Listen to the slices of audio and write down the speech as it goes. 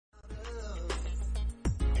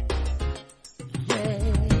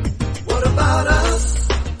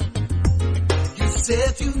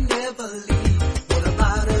said you never leave. What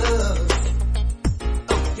about us?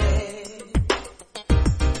 Oh yeah.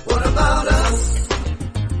 What about us?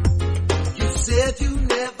 You said you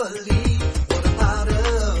never leave. What about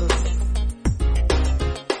us?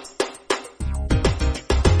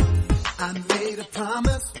 I made a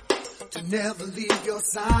promise to never leave your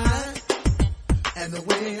side. And the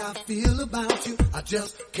way I feel about you, I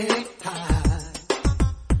just can't hide.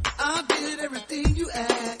 I did everything you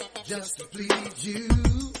asked just to please you.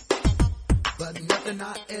 But nothing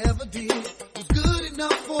I ever did was good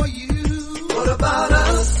enough for you. What about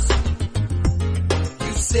us?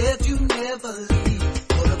 You said you never leave.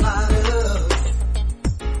 What about us?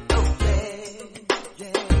 Oh yeah,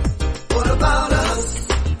 yeah. What about us?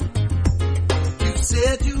 You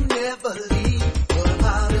said you never leave. What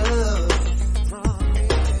about us?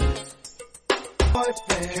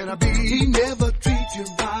 Boyfriend, can I be? He never treats you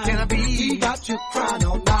right. Can I be? He got you crying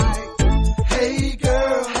all night. Hey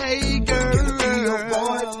girl, can I be your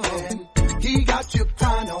boyfriend? He got you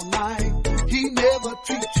crying all night. He never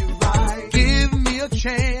treats you right. Give me a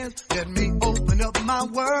chance, let me open up my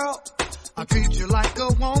world. I'll treat you like a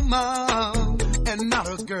woman and not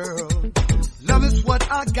a girl. Love is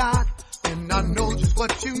what I got, and I know just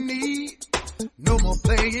what you need. No more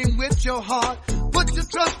playing with your heart. Put your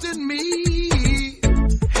trust in me.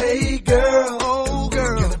 Hey girl, oh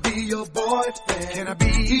girl, can I be your boyfriend? Can I be?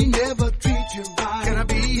 He never treats you right. Can I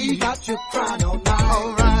be? He got you crying all night.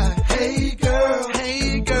 Alright. Hey girl, can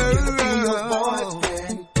I be your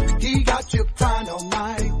boyfriend? He got you crying all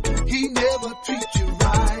night. He never treats you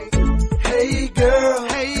right. Hey girl,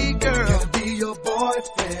 can I be your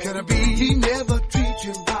boyfriend? Can I be? He never treats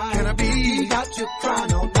you right. Can I be? He got you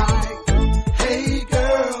crying all night. Hey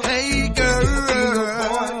girl,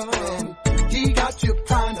 he got you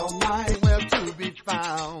crying all night. Where to be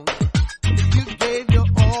found? You gave your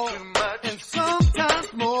all and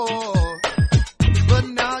sometimes more, but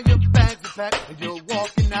now your bags are packed and you're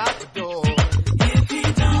walking out the door. If he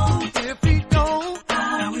don't,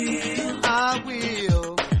 I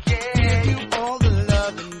will give you all the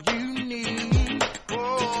loving you need.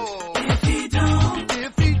 Oh. If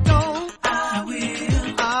he don't, I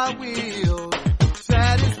will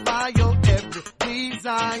satisfy your every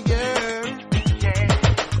desire.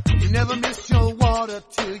 Yeah. You never miss your water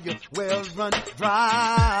till your well run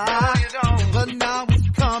dry. No, you don't. But now he's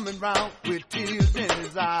coming round with tears in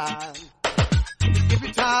his eyes. If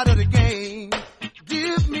you're tired of the game,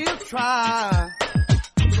 give me a try,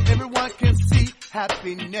 so everyone can see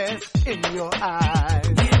happiness in your eyes.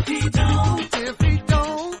 If he don't,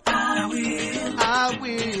 I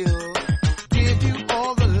will give you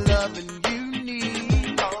all the loving you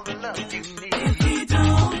need. All the love you need. If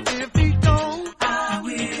he don't, I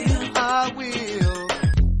will.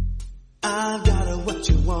 I got what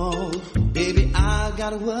you want, baby. I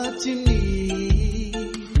got what you need.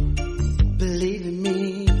 Believe in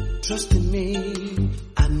me, trust in me.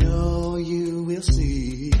 I know you will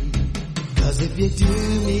see. 'Cause if you do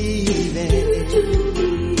me, then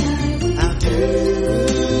I'll do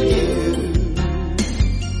you.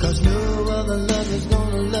 'Cause no other love is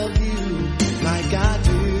gonna love you like I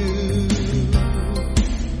do.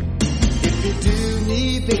 If you do me,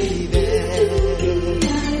 baby,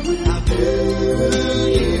 I'll do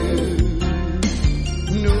you.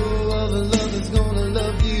 No other love is gonna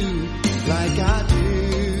love you like I do.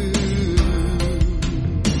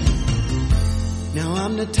 Now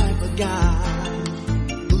I'm the type of guy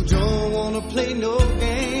who don't wanna play no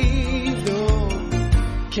games, no.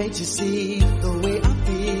 Can't you see the way I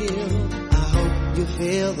feel? I hope you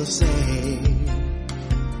feel the same.